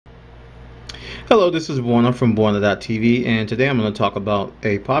Hello, this is Bwana from Bwana.tv, and today I'm going to talk about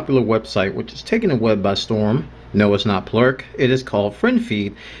a popular website which is taking the web by storm. No, it's not Plurk. It is called FriendFeed,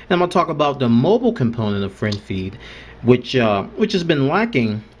 and I'm going to talk about the mobile component of FriendFeed, which has been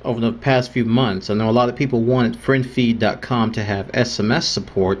lacking over the past few months. I know a lot of people wanted FriendFeed.com to have SMS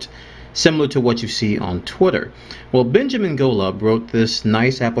support, similar to what you see on Twitter. Well, Benjamin Golub wrote this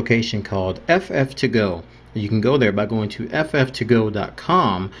nice application called FFtogo. You can go there by going to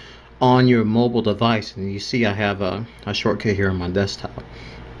FFtogo.com on your mobile device, and you see I have a shortcut here on my desktop.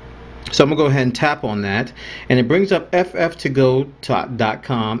 So I'm gonna go ahead and tap on that, and it brings up FFtogo.com,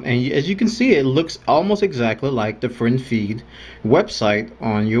 and as you can see, it looks almost exactly like the FriendFeed website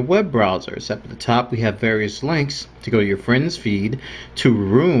on your web browser, except at the top we have various links to go to your friends feed, to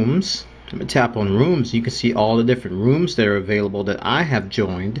rooms. I'm going to tap on rooms. You can see all the different rooms that are available that I have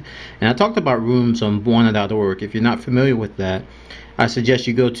joined. And I talked about rooms on Bwana.org. If you're not familiar with that, I suggest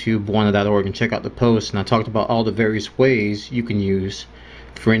you go to Bwana.org and check out the post. And I talked about all the various ways you can use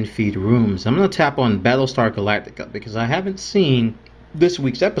FriendFeed rooms. I'm going to tap on Battlestar Galactica because I haven't seen this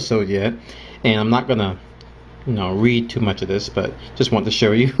week's episode yet. And I'm not going to read too much of this, but just want to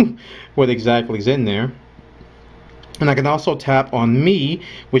show you what exactly is in there. And I can also tap on me,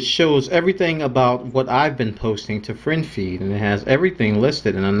 which shows everything about what I've been posting to FriendFeed, and it has everything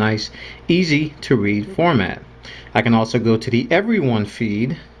listed in a nice, easy to read format. I can also go to the everyone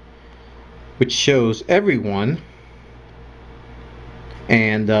feed, which shows everyone,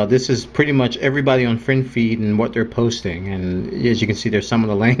 and this is pretty much everybody on FriendFeed and what they're posting. And as you can see, there's some of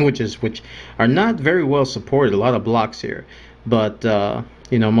the languages which are not very well supported, a lot of blocks here, but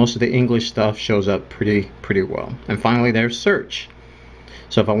most of the English stuff shows up pretty well. And finally, there's search.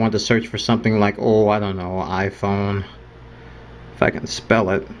 So if I want to search for something like, I don't know, iPhone, if I can spell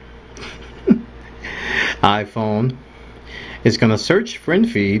it, iPhone, it's going to search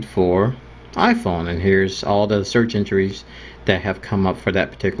FriendFeed for iPhone, and here's all the search entries that have come up for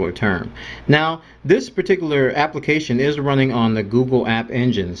that particular term. Now, this particular application is running on the Google App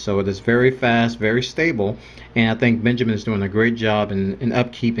Engine, so it is very fast, very stable, and I think Benjamin is doing a great job in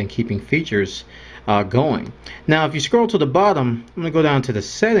upkeep and keeping features going. Now, if you scroll to the bottom, I'm going to go down to the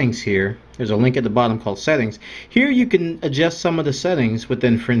settings here. There's a link at the bottom called settings. Here you can adjust some of the settings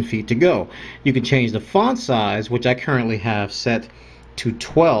within FriendFeed to go. You can change the font size, which I currently have set to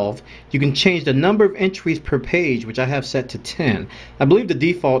 12. You can change the number of entries per page, which I have set to 10. I believe the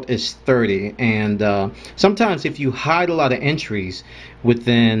default is 30, and sometimes if you hide a lot of entries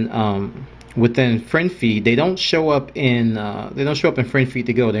within FriendFeed, they don't show up in FriendFeed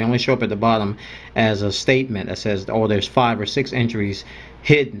to go. They only show up at the bottom as a statement that says, there's 5 or 6 entries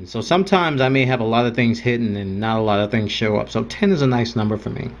hidden. So sometimes I may have a lot of things hidden and not a lot of things show up. So 10 is a nice number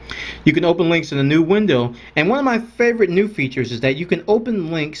for me. You can open links in a new window, and one of my favorite new features is that you can open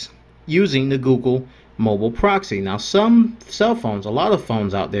links using the Google mobile proxy. Now, some cell phones, a lot of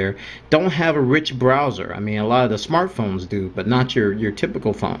phones out there, don't have a rich browser. I mean, a lot of the smartphones do, but not your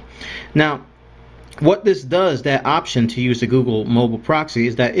typical phone. Now, what this does, that option to use the Google mobile proxy,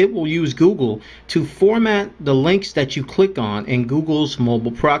 is that it will use Google to format the links that you click on in Google's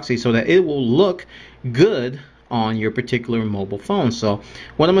mobile proxy so that it will look good on your particular mobile phone. So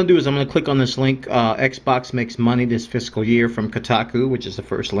what I'm going to do is I'm going to click on this link, Xbox makes money this fiscal year, from Kotaku, which is the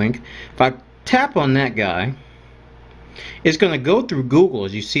first link. If I tap on that guy, it's going to go through Google.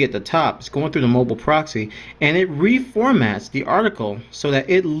 As you see at the top, it's going through the mobile proxy, and it reformats the article so that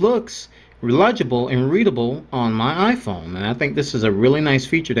it looks legible and readable on my iPhone. And I think this is a really nice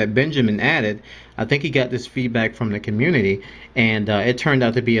feature that Benjamin added. I think he got this feedback from the community, and it turned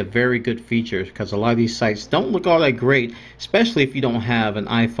out to be a very good feature, because a lot of these sites don't look all that great, especially if you don't have an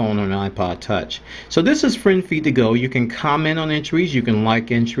iPhone or an iPod Touch. So this is FriendFeed to go. You can comment on entries, you can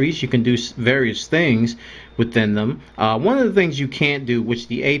like entries, you can do various things within them. One of the things you can't do, which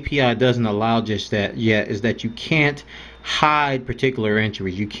the API doesn't allow just that yet, is that you can't hide particular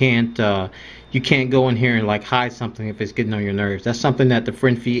entries. You can't go in here and hide something if it's getting on your nerves. That's something that the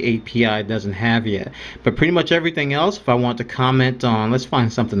FriendFeed API doesn't have yet. But pretty much everything else, if I want to comment on, let's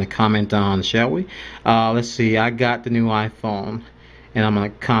find something to comment on, shall we? Let's see, I got the new iPhone, and I'm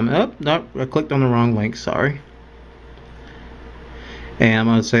going to comment. No, I clicked on the wrong link, sorry. And I'm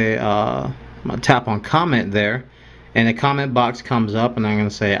going to say, I'm going to tap on comment there, and a comment box comes up, and I'm going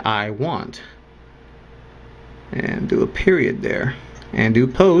to say I want, and do a period there, and do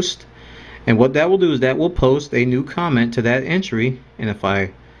post. And what that will do is that will post a new comment to that entry. And if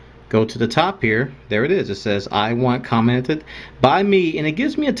I go to the top here, there it is. It says I want commented by me, and it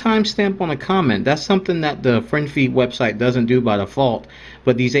gives me a timestamp on a comment. That's something that the FriendFeed website doesn't do by default,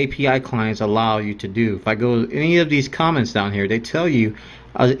 but these API clients allow you to do. If I go to any of these comments down here, they tell you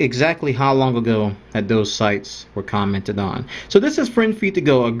exactly how long ago that those sites were commented on. So this is FriendFeed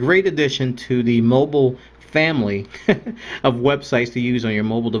a great addition to the mobile family of websites to use on your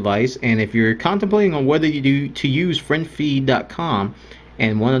mobile device. And if you're contemplating on whether you do to use friendfeed.com,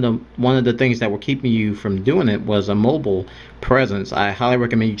 and one of the things that were keeping you from doing it was a mobile presence, I highly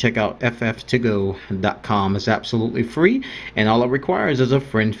recommend you check out FFtogo.com. It's absolutely free, and all it requires is a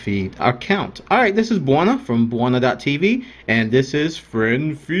FriendFeed account. All right, this is Bwana from Bwana.tv, and this is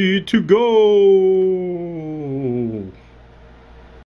FriendFeed to Go.